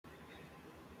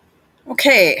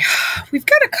Okay, we've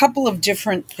got a couple of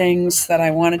different things that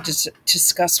I wanted to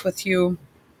discuss with you.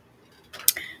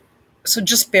 So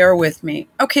just bear with me.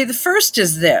 Okay, the first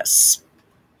is this.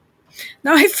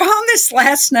 Now, I found this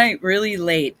last night really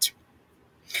late,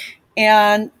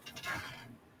 and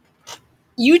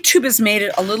YouTube has made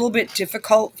it a little bit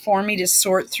difficult for me to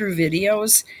sort through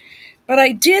videos. But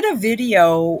I did a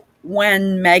video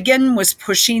when Megan was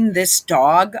pushing this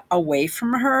dog away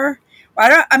from her.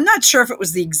 I'm not sure if it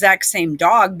was the exact same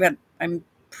dog, but I'm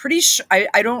pretty sure.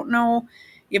 I don't know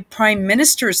if prime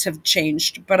ministers have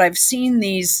changed, but I've seen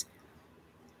these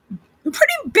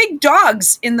pretty big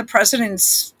dogs in the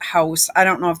president's house. I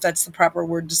don't know if that's the proper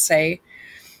word to say.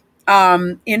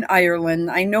 In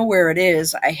Ireland. I know where it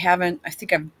is. I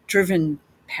think I've driven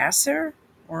past there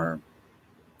or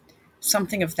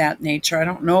something of that nature. I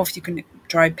don't know if you can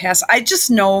drive past. I just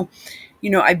know,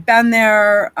 I've been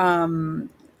there.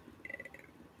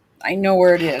 I know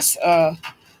where it is. I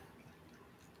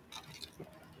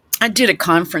did a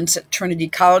conference at Trinity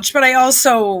College, but I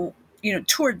also,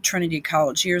 toured Trinity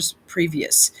College years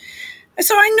previous.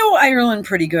 So I know Ireland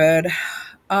pretty good.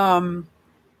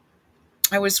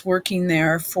 I was working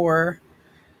there for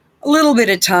a little bit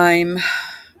of time.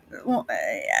 Well,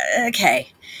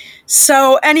 okay.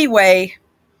 So anyway,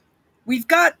 we've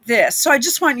got this. So I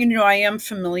just want you to know I am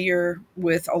familiar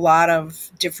with a lot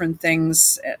of different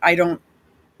things. I don't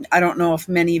know if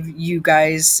many of you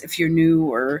guys, if you're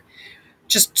new or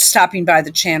just stopping by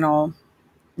the channel,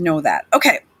 know that.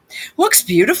 Okay. Looks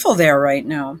beautiful there right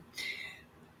now.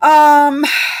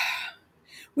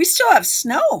 We still have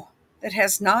snow that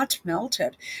has not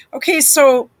melted. Okay,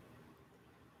 so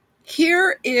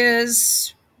here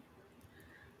is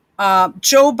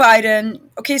Joe Biden.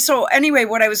 Okay, so anyway,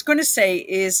 what I was going to say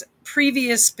is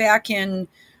back in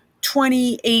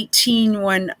 2018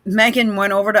 when Meghan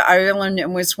went over to Ireland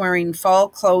and was wearing fall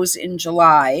clothes in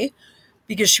July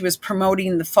because she was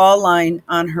promoting the fall line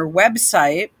on her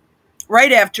website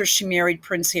right after she married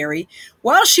Prince Harry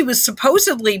while she was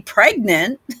supposedly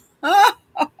pregnant.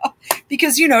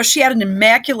 Because, she had an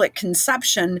immaculate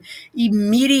conception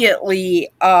immediately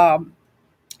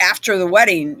after the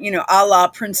wedding, a la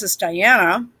Princess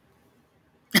Diana.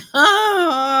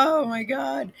 Oh, my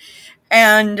God.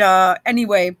 And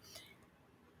anyway,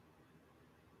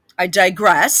 I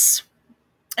digress.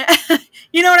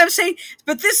 You know what I'm saying?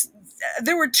 But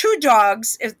there were two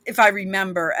dogs, if I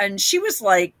remember, and she was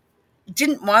like,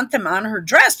 didn't want them on her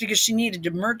dress because she needed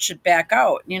to merch it back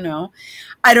out,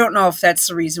 I don't know if that's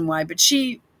the reason why, but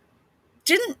she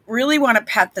didn't really want to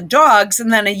pet the dogs.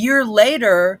 And then a year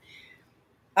later,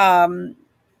 Princess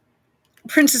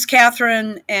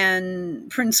Catherine and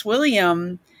Prince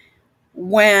William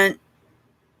went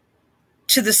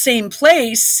to the same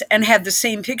place and had the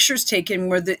same pictures taken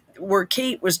where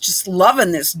Kate was just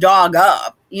loving this dog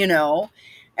up, and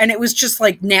it was just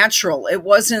like natural. It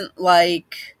wasn't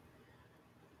like,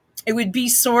 it would be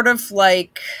sort of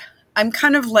like, I'm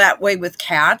kind of that way with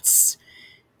cats.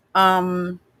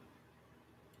 But,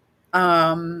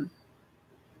 how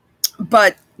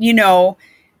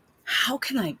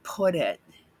can I put it?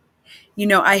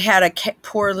 I had a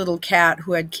poor little cat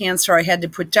who had cancer I had to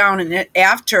put down. And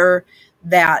after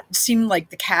that, it seemed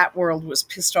like the cat world was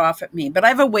pissed off at me. But I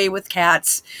have a way with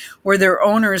cats where their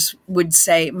owners would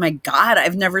say, my God,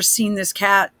 I've never seen this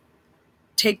cat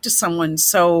take to someone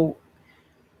so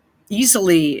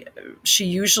easily. He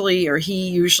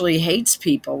usually hates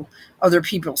people, other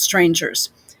people,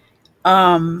 strangers.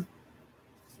 So,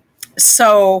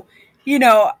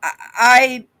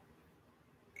 I'm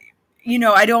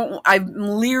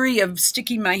leery of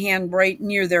sticking my hand right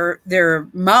near their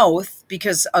mouth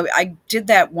because I did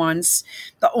that once.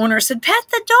 The owner said, pet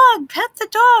the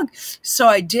dog. So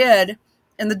I did,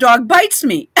 and the dog bites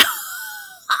me.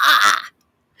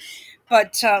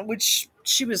 But, which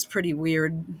she was pretty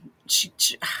weird.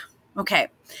 Okay.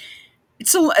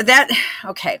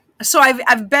 Okay. So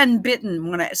I've been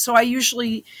bitten so I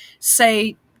usually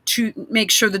say to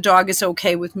make sure the dog is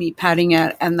okay with me petting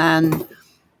it, and then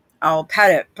I'll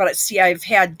pet it. But see, I've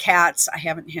had cats. I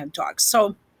haven't had dogs.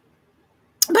 So,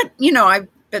 but I've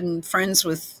been friends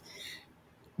with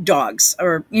dogs,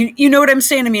 or you know what I'm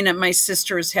saying? I mean, my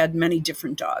sister's had many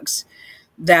different dogs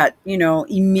that,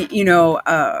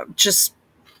 just,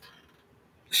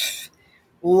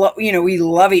 we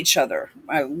love each other.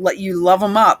 I let you love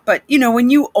them up. But,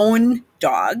 when you own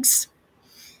dogs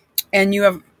and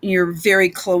you're very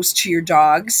close to your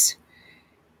dogs,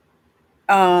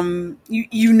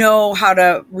 you know how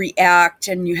to react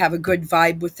and you have a good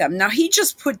vibe with them. Now, he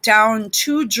just put down a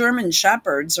German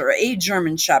Shepherd,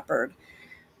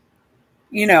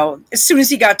 You know, as soon as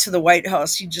he got to the White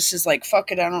House, he just is like,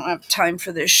 fuck it, I don't have time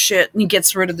for this shit. And he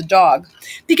gets rid of the dog.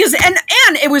 Because, and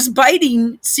it was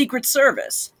biting Secret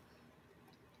Service.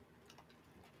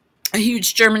 A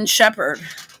huge German Shepherd.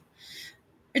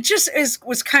 It just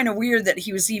was kind of weird that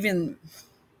he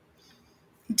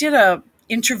did a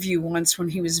interview once when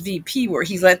he was VP where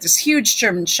he let this huge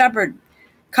German Shepherd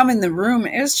come in the room.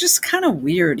 It was just kind of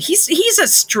weird. He's a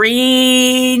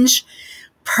strange,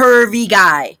 pervy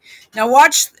guy. Now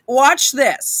watch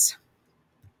this.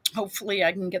 Hopefully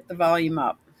I can get the volume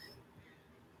up.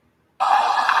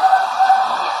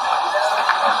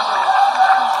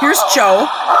 Here's Joe.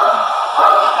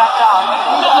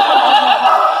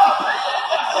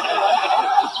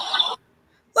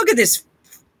 Look at this.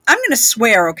 I'm going to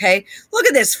swear, okay? Look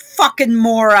at this fucking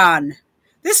moron.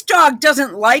 This dog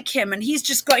doesn't like him, and he's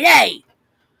just going, hey,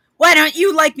 why don't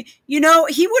you like me? You know,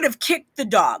 he would have kicked the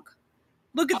dog.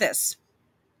 Look at this.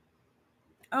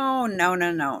 Oh,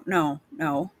 no.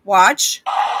 Watch.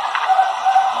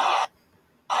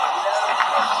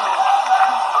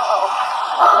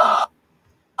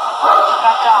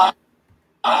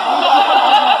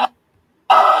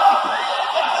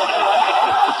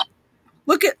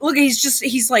 Look,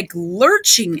 he's like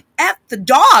lurching at the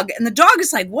dog, and the dog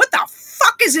is like, what the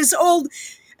fuck is this old?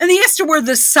 And he has to wear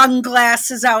the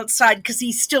sunglasses outside because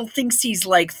he still thinks he's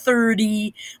like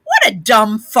 30. What a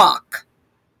dumb fuck.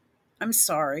 I'm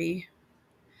sorry.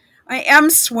 I am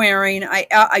swearing.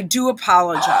 I do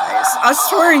apologize. I was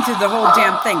swearing through the whole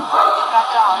damn thing.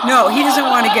 No, he doesn't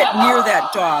want to get near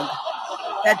that dog.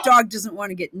 That dog doesn't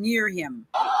want to get near him.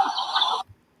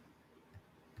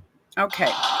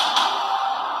 Okay.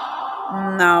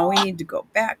 No, we need to go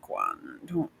back one,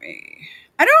 don't we?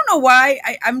 I don't know why.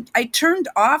 I turned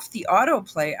off the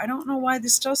autoplay. I don't know why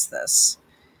this does this.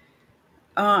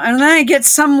 And then I get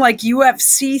some like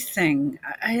UFC thing.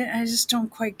 I just don't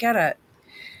quite get it.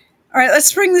 All right,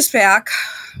 let's bring this back.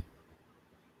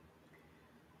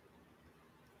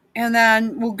 And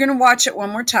then we're going to watch it one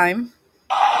more time.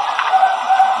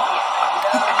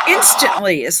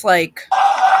 Instantly, it's like...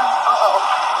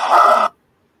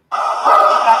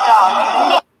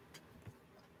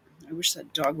 I wish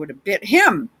that dog would have bit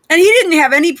him. And he didn't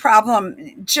have any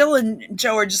problem. Jill and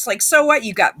Joe are just like, so what?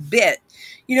 You got bit.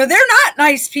 You know, they're not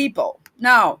nice people.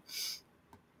 No.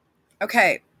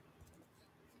 Okay.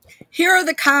 Here are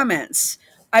the comments.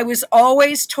 I was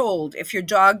always told if your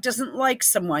dog doesn't like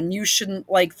someone, you shouldn't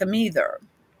like them either.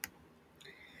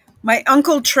 My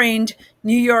uncle trained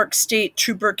New York State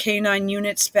Trooper Canine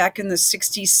units back in the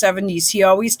 60s, 70s. He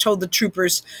always told the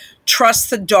troopers, trust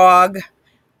the dog.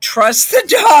 Trust the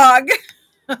dog.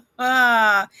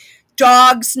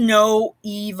 Dogs know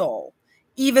evil.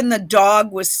 Even the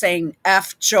dog was saying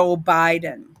F Joe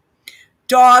Biden.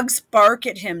 Dogs bark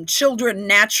at him. Children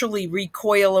naturally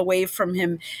recoil away from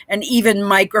him, and even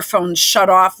microphones shut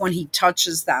off when he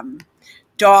touches them.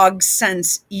 Dogs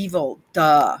sense evil.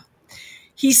 Duh.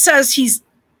 He says he's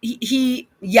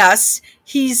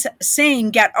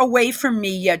saying, get away from me,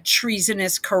 you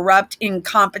treasonous, corrupt,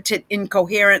 incompetent,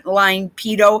 incoherent, lying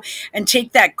pedo, and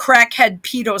take that crackhead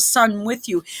pedo son with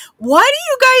you. Why do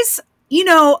you guys, you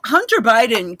know, Hunter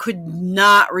Biden could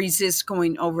not resist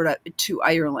going over to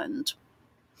Ireland.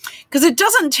 Because it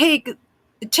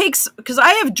takes, because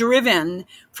I have driven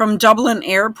from Dublin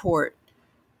Airport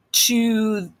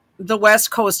to the west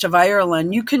coast of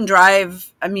Ireland. You can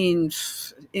drive, I mean,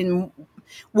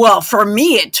 well, for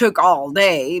me, it took all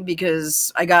day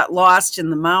because I got lost in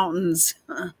the mountains.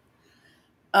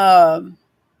 I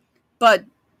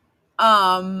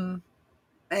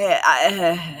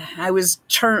was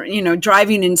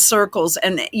driving in circles,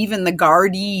 and even the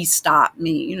Gardaí stopped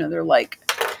me. You know, they're like,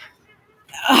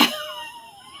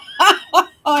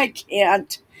 I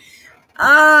can't.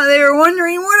 They were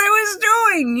wondering what I was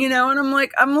doing, you know, and I'm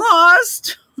like, I'm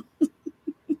lost.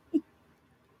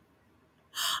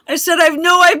 I said,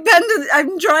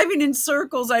 I'm driving in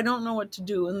circles. I don't know what to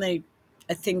do. And they,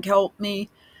 I think, helped me.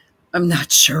 I'm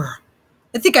not sure.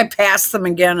 I think I passed them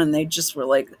again, and they just were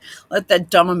like, let that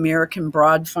dumb American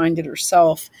broad find it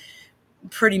herself.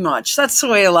 Pretty much. That's the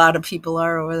way a lot of people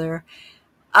are over there.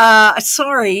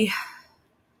 Sorry.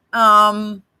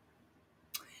 But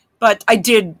I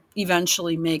did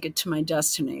eventually make it to my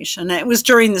destination. It was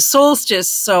during the solstice,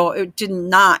 so it did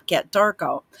not get dark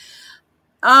out.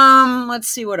 Let's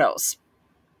see what else.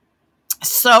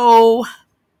 So,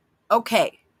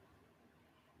 okay.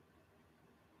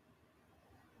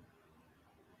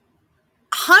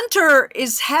 Hunter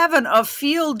is having a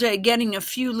field day getting a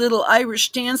few little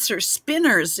Irish dancer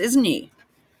spinners, isn't he?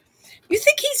 You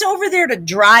think he's over there to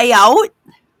dry out?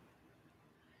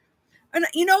 And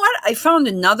you know what? I found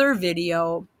another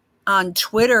video on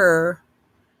Twitter.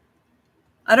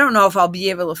 I don't know if I'll be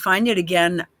able to find it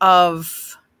again.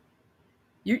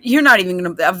 You're not even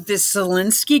going to, of this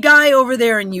Zelensky guy over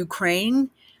there in Ukraine,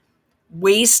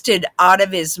 wasted out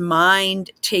of his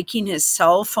mind, taking his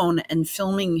cell phone and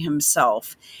filming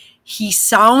himself. He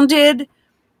sounded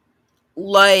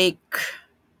like,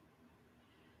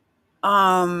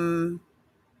 how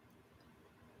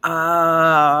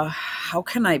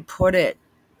can I put it?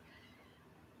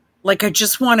 Like, I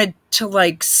just wanted to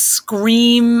like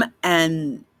scream,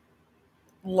 and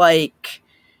like,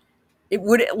 it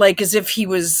would, like, as if he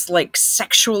was like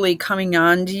sexually coming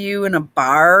on to you in a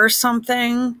bar or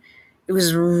something. It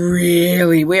was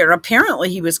really weird. Apparently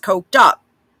he was coked up,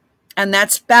 and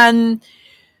that's been,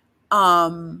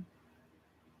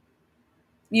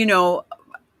 you know,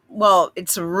 well,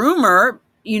 it's a rumor,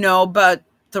 but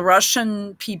the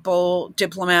Russian people,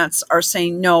 diplomats, are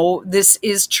saying, no, this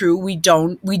is true. We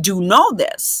do know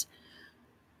this,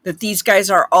 that these guys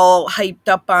are all hyped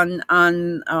up on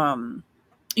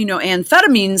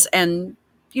amphetamines, and,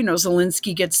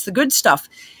 Zelensky gets the good stuff.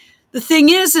 The thing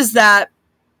is that,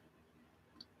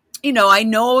 I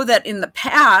know that in the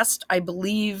past, I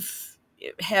believe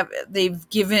they've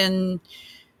given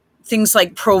things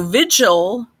like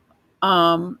Provigil,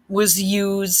 was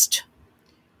used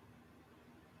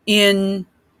in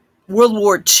World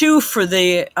War II for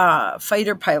the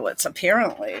fighter pilots,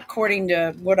 apparently, according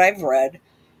to what I've read.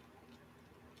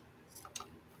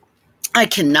 I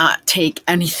cannot take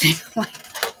anything like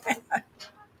that.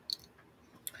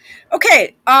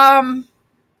 Okay,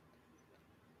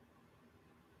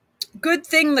 good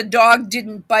thing the dog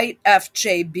didn't bite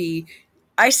FJB.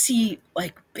 I see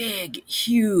like big,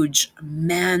 huge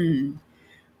men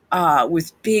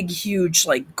with big, huge,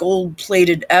 like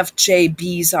gold-plated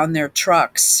FJBs on their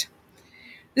trucks.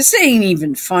 This ain't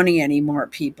even funny anymore,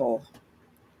 people.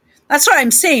 That's what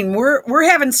I'm saying. We're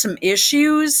having some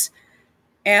issues,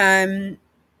 and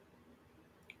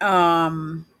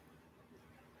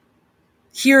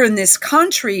here in this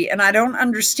country, and I don't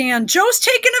understand. Joe's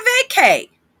taking a vacay.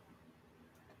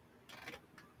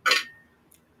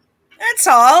 That's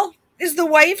all. Is the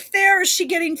wife there? Is she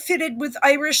getting fitted with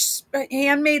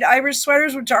handmade Irish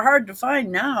sweaters, which are hard to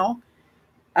find now?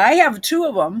 I have 2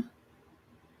 of them.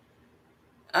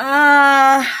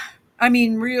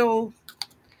 Real.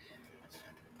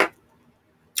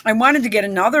 I wanted to get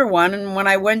another one, and when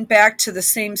I went back to the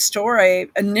same store I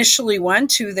initially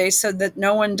went to, they said that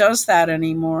no one does that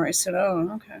anymore. I said,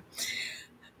 oh, okay.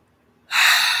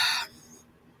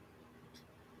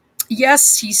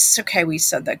 Yes, we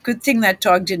said that. Good thing that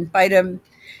dog didn't bite him.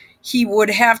 He would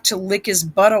have to lick his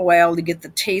butt a while to get the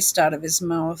taste out of his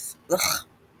mouth. Ugh.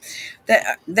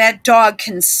 That dog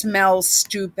can smell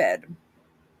stupid.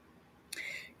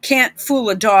 Can't fool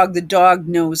a dog. The dog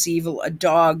knows evil. A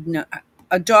dog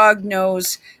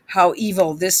knows how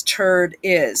evil this turd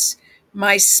is.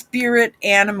 My spirit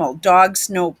animal. Dogs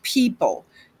know people.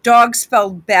 Dog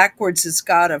spelled backwards is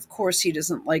God. Of course he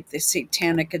doesn't like the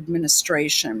satanic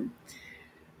administration.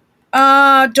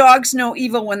 Dogs know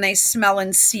evil when they smell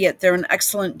and see it. They're an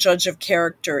excellent judge of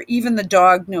character. Even the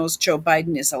dog knows Joe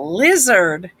Biden is a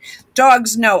lizard.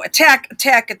 Dogs know. Attack,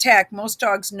 attack, attack. Most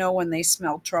dogs know when they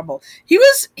smell trouble. He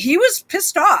was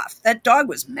pissed off. That dog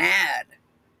was mad.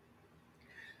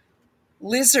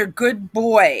 Lizard, good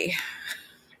boy.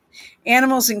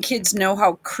 Animals and kids know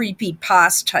how creepy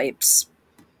pos types.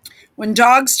 When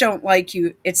dogs don't like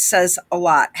you, it says a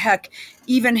lot. Heck,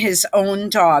 even his own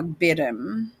dog bit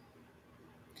him.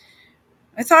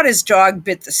 I thought his dog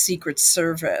bit the Secret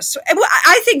Service.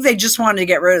 I think they just wanted to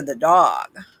get rid of the dog.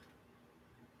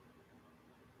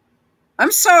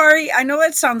 I'm sorry. I know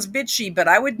that sounds bitchy, but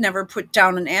I would never put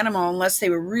down an animal unless they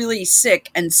were really sick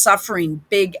and suffering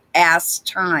big ass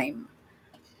time.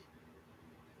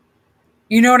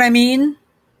 You know what I mean?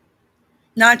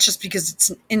 Not just because it's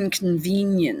an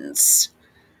inconvenience.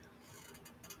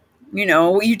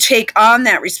 You take on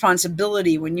that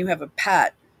responsibility when you have a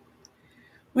pet.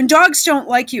 When dogs don't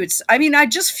like you, I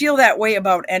just feel that way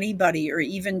about anybody, or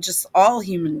even just all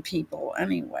human people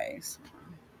anyways.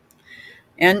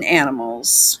 And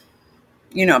animals.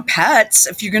 Pets.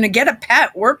 If you're going to get a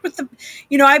pet, work with the,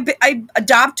 I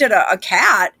adopted a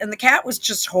cat, and the cat was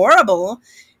just horrible.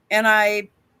 And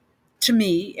to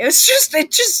me, it's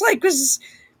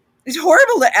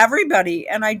horrible to everybody.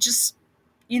 And I just,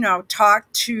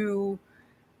 talked to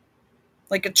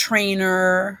like a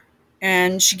trainer,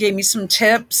 and she gave me some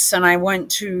tips, and I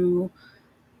went to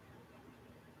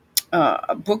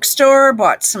a bookstore,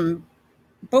 bought some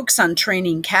books on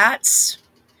training cats.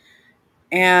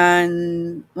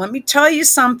 And let me tell you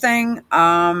something.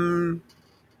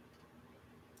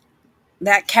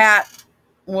 That cat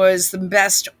was the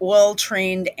best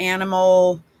well-trained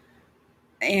animal.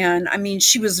 And I mean,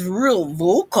 she was real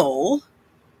vocal.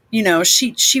 You know,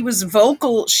 she was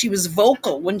vocal. She was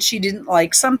vocal when she didn't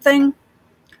like something.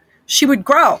 She would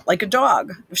growl like a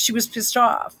dog if she was pissed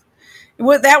off.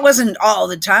 That wasn't all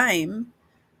the time.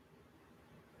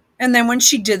 And then when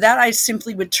she did that, I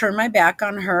simply would turn my back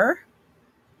on her,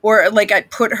 or like I'd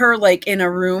put her like in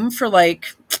a room for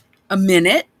like a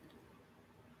minute.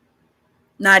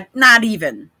 Not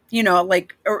even,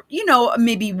 like, or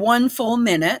maybe one full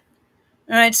minute.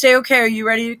 And I'd say, "Okay, are you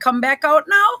ready to come back out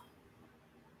now?"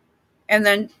 And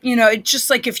then, it's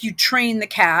just like if you train the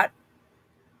cat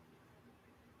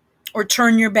or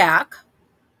turn your back.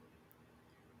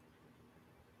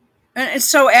 And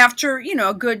so after,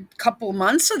 a good couple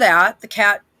months of that, the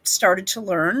cat started to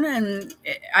learn. And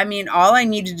I mean, all I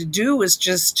needed to do was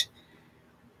just,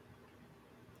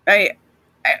 I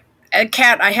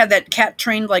had that cat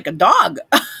trained like a dog.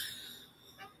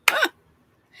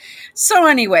 So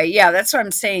anyway, yeah, that's what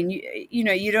I'm saying.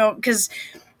 You don't, because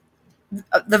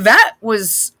the vet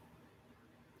was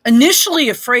initially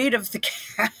afraid of the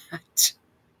cat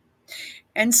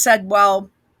and said, well,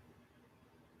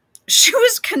 she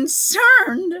was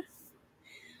concerned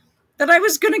that I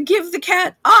was going to give the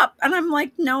cat up. And I'm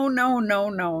like, no,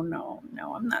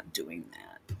 I'm not doing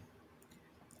that.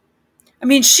 I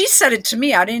mean, she said it to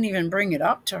me. I didn't even bring it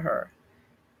up to her.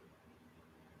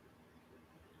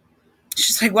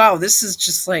 She's like, wow, this is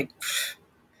just like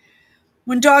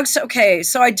when dogs. Okay,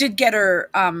 so I did get her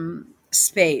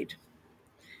spayed,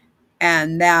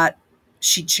 and that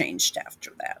she changed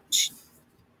after that.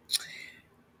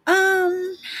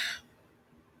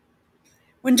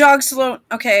 When dogs alone,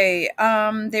 okay,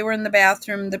 they were in the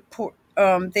bathroom.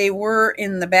 They were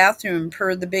in the bathroom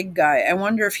per the big guy. I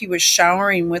wonder if he was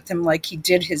showering with him like he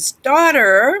did his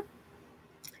daughter.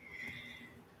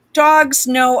 Dogs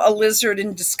know a lizard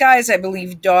in disguise. I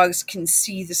believe dogs can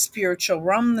see the spiritual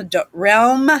realm.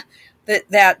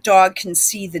 That dog can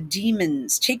see the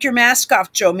demons. Take your mask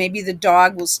off, Joe. Maybe the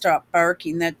dog will stop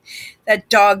barking. That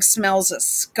dog smells a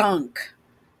skunk.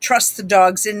 Trust the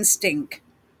dog's instinct.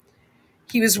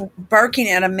 He was barking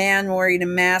at a man wearing a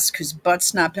mask whose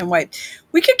butt's not been wiped.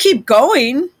 We could keep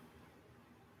going.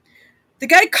 The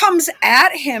guy comes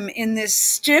at him in this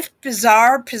stiff,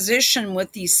 bizarre position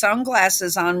with these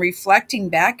sunglasses on, reflecting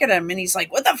back at him. And he's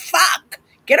like, what the fuck?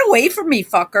 Get away from me,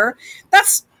 fucker.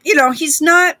 That's, he's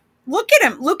not. Look at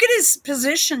him. Look at his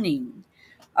positioning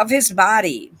of his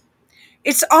body.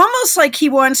 It's almost like he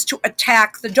wants to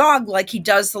attack the dog like he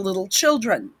does the little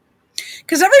children.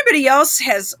 Because everybody else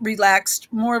has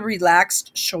more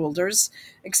relaxed shoulders,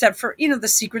 except for, the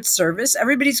Secret Service.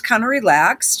 Everybody's kind of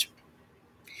relaxed.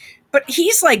 But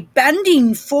he's like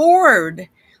bending forward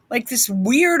like this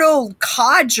weird old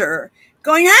codger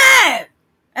going,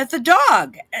 at the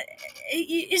dog.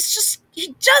 It's just,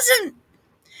 he doesn't.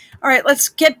 All right, let's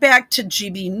get back to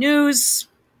GB News.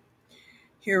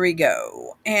 Here we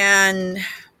go. And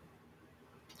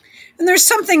there's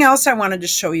something else I wanted to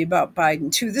show you about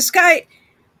Biden, too. This guy,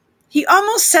 he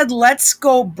almost said, let's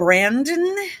go,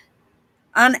 Brandon,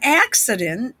 on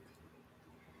accident.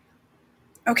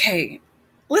 Okay,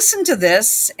 listen to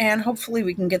this, and hopefully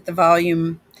we can get the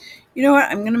volume. You know what?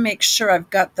 I'm going to make sure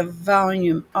I've got the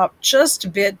volume up just a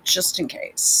bit, just in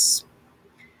case.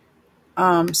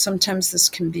 Sometimes this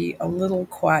can be a little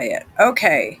quiet.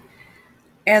 Okay,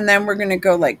 and then we're going to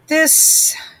go like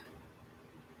this.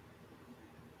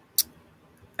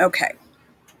 Okay.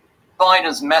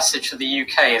 Biden's message to the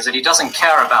UK is that he doesn't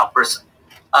care about Britain.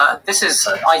 This is,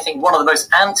 I think, one of the most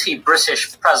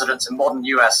anti-British presidents in modern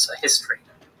US history.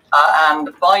 And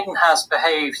Biden has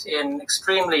behaved in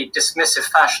extremely dismissive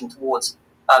fashion towards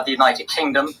the United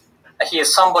Kingdom. He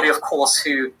is somebody, of course,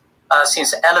 who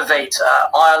seems to elevate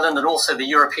Ireland and also the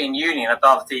European Union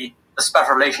above the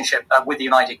special relationship with the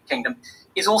United Kingdom.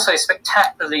 He's also a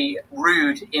spectacularly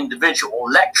rude individual,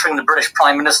 lecturing the British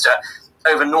Prime Minister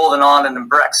over Northern Ireland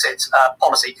and Brexit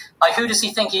policy. Who does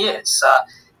he think he is?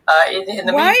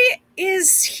 Why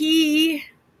is he...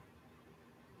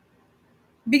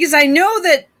 Because I know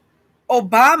that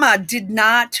Obama did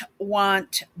not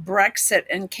want Brexit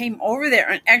and came over there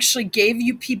and actually gave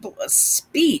you people a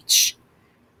speech.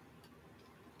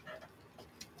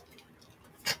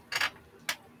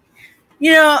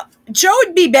 Joe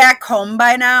would be back home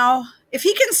by now. If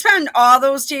he can spend all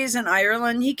those days in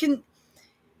Ireland,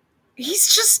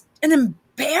 he's just an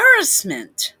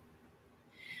embarrassment.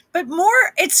 But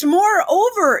it's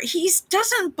moreover, he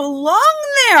doesn't belong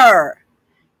there.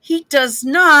 He does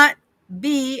not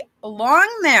belong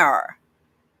there.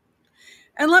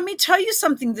 And let me tell you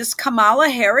something, this Kamala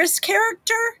Harris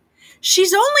character,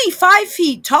 she's only 5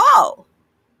 feet tall.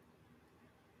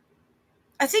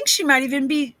 I think she might even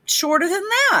be shorter than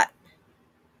that.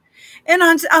 And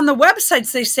on the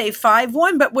websites, they say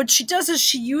 5'1", but what she does is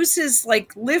she uses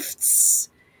like lifts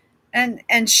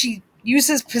and she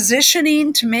uses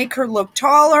positioning to make her look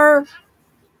taller.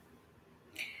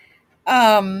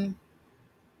 Like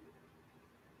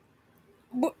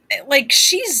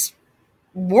she's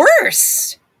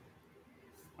worse.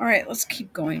 All right, let's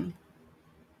keep going.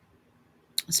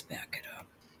 Let's back it up.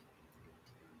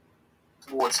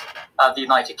 Towards the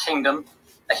United Kingdom.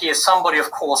 He is somebody,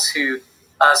 of course, who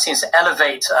seems to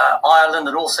elevate Ireland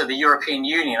and also the European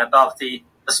Union above the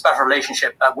special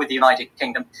relationship with the United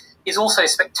Kingdom. He's also a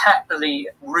spectacularly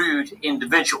rude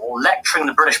individual, lecturing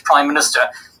the British Prime Minister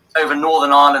over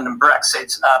Northern Ireland and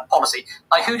Brexit policy.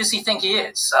 Who does he think he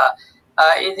is?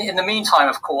 In the meantime,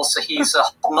 of course, he's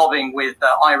hobnobbing with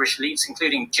Irish elites,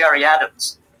 including Gerry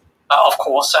Adams, of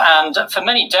course, and for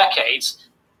many decades.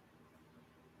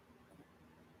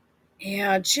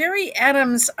 Yeah, Gerry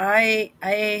Adams, I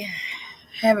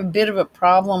have a bit of a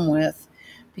problem with,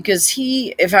 because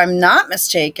he, if I'm not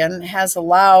mistaken, has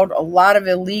allowed a lot of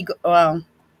illegal,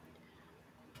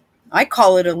 I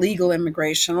call it illegal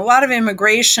immigration, a lot of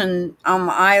immigration on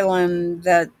the island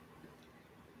that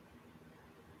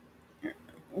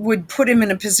would put him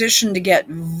in a position to get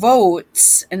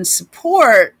votes and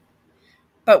support,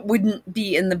 but wouldn't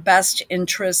be in the best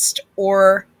interest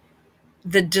or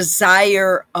the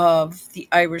desire of the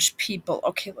Irish people.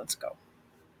 Okay, let's go.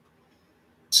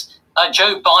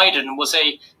 Joe Biden was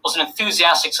an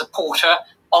enthusiastic supporter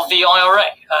of the IRA,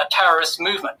 terrorist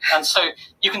movement. And so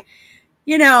you can...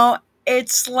 You know,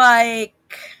 it's like...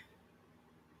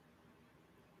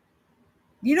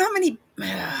 You know how many...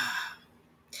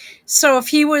 So if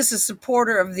he was a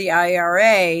supporter of the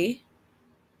IRA,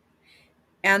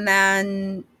 and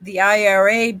then the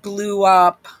IRA blew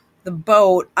up the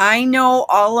boat, I know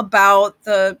all about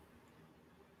the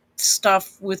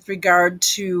stuff with regard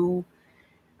to...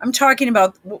 I'm talking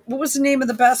about, what was the name of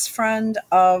the best friend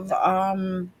of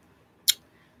the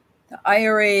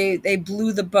IRA? They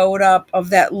blew the boat up of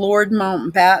that Lord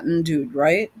Mountbatten dude,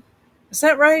 right? Is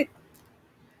that right?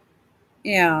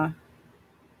 Yeah.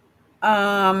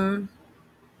 And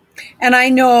I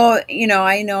know,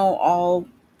 I know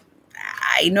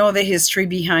the history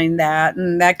behind that.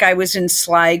 And that guy was in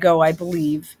Sligo, I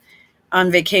believe,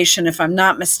 on vacation, if I'm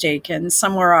not mistaken,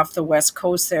 somewhere off the West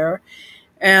Coast there.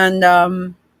 And,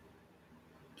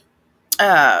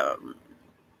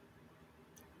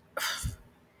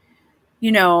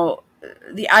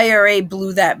 the IRA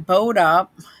blew that boat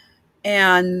up,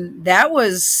 and that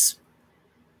was,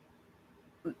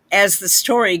 as the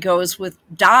story goes, with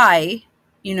Di,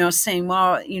 saying,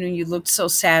 well, you looked so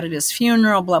sad at his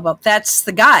funeral, blah, blah. That's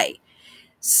the guy.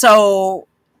 So,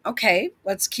 okay,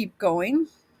 let's keep going.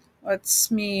 Let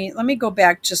me go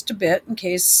back just a bit in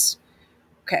case.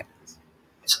 Okay.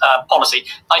 Policy.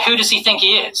 Who does he think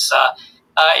he is?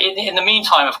 In the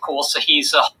meantime, of course,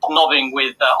 he's hobnobbing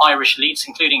with Irish elites,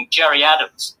 including Gerry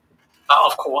Adams,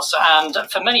 of course. And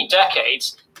for many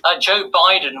decades, Joe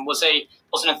Biden was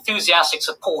an enthusiastic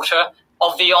supporter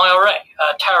of the IRA,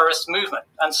 terrorist movement.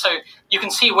 And so you can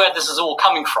see where this is all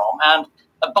coming from. And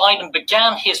Biden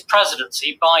began his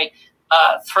presidency by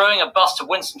throwing a bust of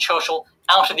Winston Churchill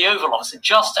out of the Oval Office,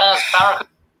 just as Barack...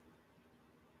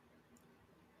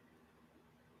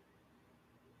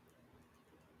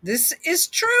 This is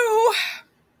true.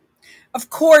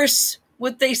 Of course,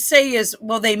 what they say is,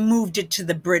 well, they moved it to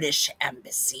the British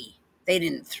embassy. They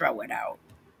didn't throw it out.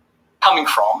 Coming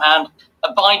from, and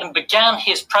Biden began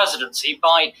his presidency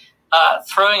by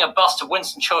throwing a bust of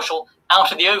Winston Churchill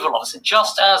out of the Oval Office,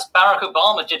 just as Barack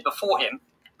Obama did before him.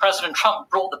 President Trump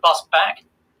brought the bust back,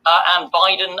 and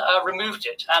Biden removed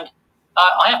it. And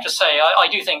I have to say, I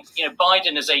do think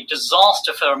Biden is a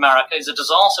disaster for America, is a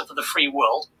disaster for the free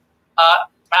world.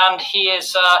 And he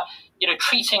is,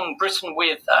 treating Britain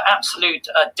with absolute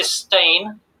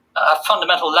disdain, a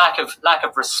fundamental lack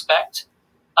of respect,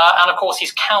 and of course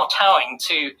he's kowtowing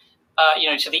to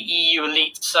the EU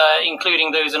elites,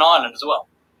 including those in Ireland as well.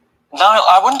 Niall,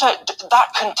 I wonder,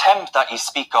 that contempt that you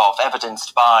speak of,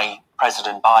 evidenced by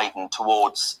President Biden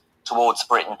towards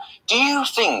Britain, do you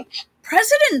think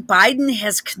President Biden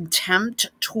has contempt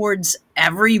towards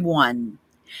everyone?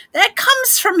 That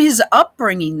comes from his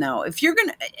upbringing, though. If you're going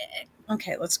to...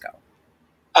 Okay, let's go.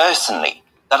 Personally,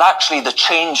 that actually the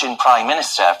change in Prime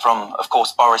Minister from, of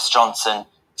course, Boris Johnson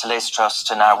to Liz Truss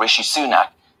to now Rishi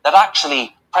Sunak, that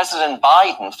actually President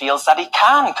Biden feels that he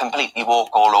can completely walk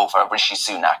all over Rishi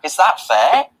Sunak. Is that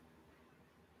fair?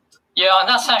 Yeah, and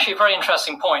that's actually a very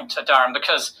interesting point, Darren,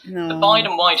 because the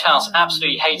Biden White House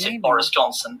absolutely hated Boris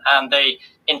Johnson, and they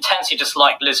intensely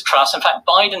disliked Liz Truss. In fact,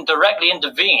 Biden directly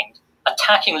intervened,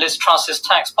 attacking Liz Truss's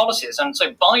tax policies. And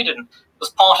so Biden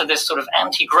was part of this sort of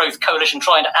anti-growth coalition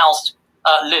trying to oust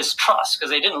Liz Truss because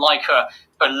they didn't like her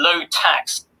low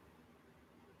tax.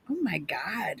 Oh, my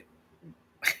God.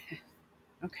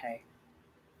 Okay.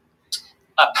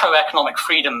 Pro-economic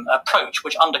freedom approach,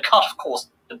 which undercut, of course,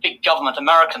 the big government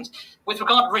Americans. With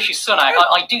regard to Rishi Sunak,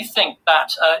 I do think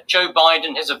that Joe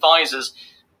Biden, his advisors,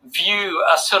 view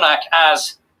Sunak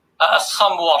as a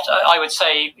somewhat, I would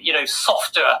say,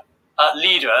 softer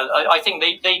leader. I think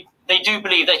they do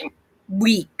believe they can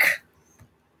weak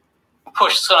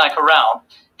push Sunak around.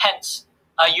 Hence,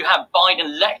 you have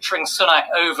Biden lecturing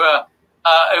Sunak over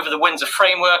the Windsor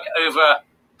Framework, over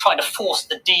trying to force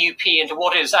the DUP into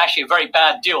what is actually a very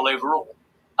bad deal overall.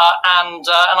 And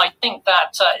I think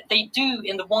that they do,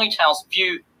 in the White House,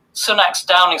 view Sunak's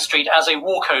Downing Street as a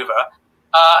walkover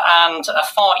and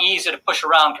far easier to push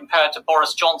around compared to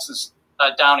Boris Johnson's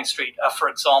Downing Street, for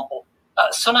example.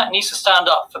 Sunak needs to stand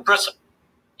up for Britain.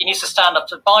 He needs to stand up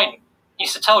to Biden. He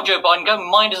needs to tell Joe Biden, go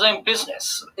mind his own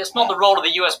business. It's not the role of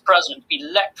the US president to be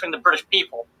lecturing the British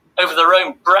people over their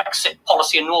own Brexit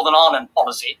policy and Northern Ireland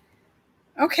policy.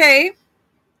 Okay.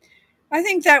 I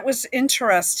think that was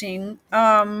interesting.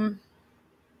 I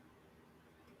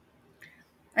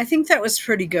think that was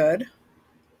pretty good.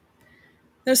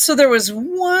 So there was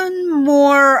one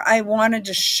more I wanted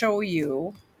to show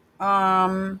you.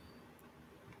 I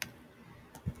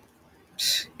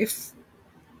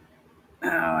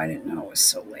didn't know it was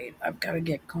so late. I've got to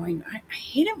get going. I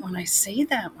hate it when I say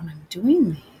that when I'm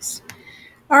doing these.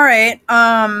 All right.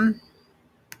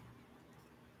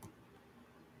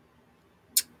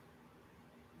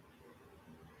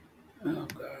 Oh,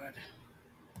 God.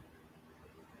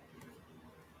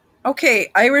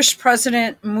 Okay, Irish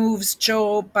president moves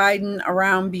Joe Biden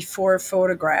around before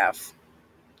photograph.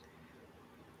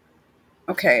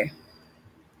 Okay.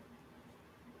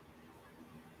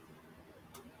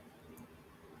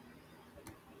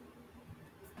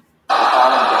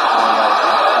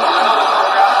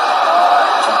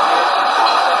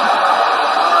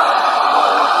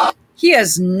 He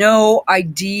has no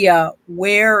idea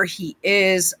where he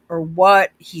is or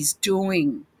what he's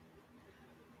doing.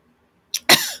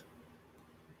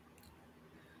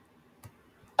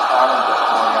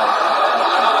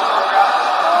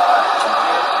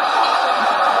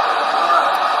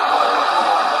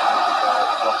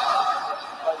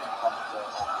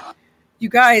 You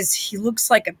guys, he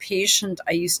looks like a patient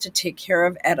I used to take care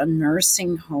of at a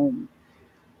nursing home.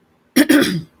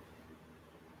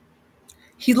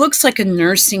 He looks like a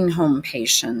nursing home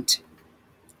patient.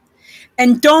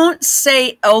 And don't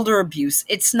say elder abuse.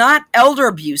 It's not elder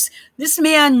abuse. This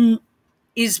man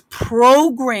is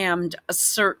programmed a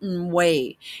certain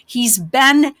way. He's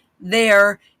been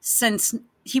there since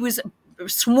he was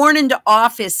sworn into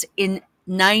office in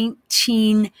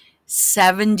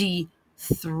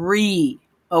 1973.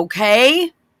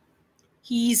 Okay?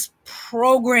 He's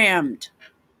programmed.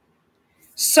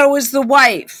 So is the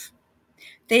wife.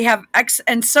 They have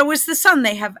and so is the son.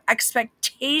 They have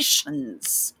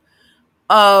expectations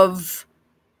of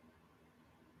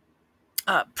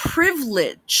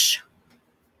privilege.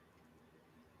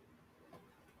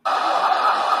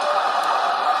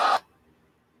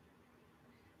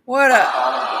 What a...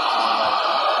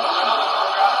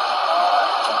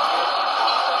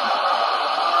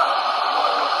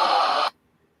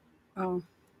 Oh,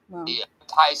 well. The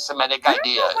anti-Semitic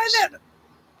ideas.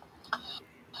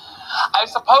 I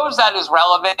suppose that is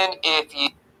relevant if you...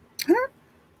 I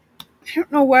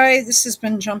don't know why this has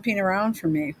been jumping around for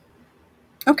me.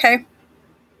 Okay.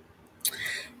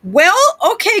 Well,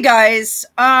 okay, guys.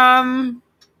 All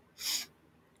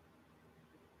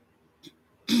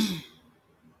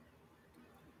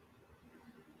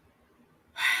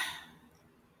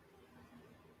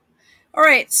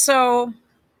right, so...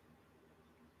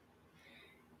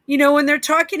 You know, when they're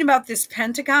talking about this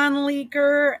Pentagon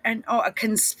leaker and a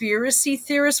conspiracy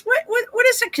theorist, what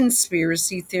is a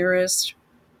conspiracy theorist?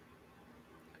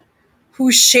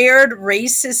 Who shared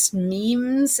racist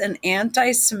memes and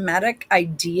anti-Semitic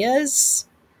ideas?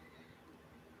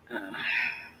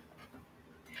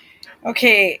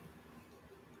 Okay,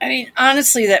 I mean,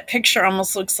 honestly, that picture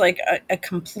almost looks like a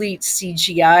complete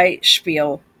CGI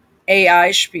spiel,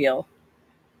 AI spiel.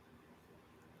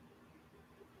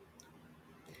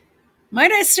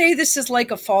 Might I say this is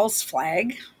like a false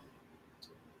flag?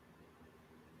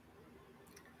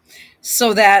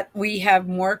 so that we have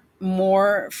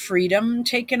more freedom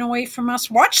taken away from us.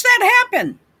 Watch that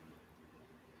happen.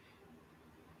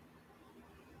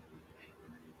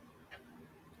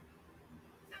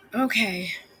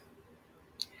 Okay.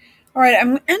 All right,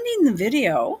 I'm ending the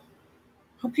video.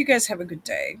 Hope you guys have a good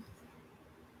day.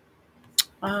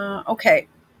 Okay.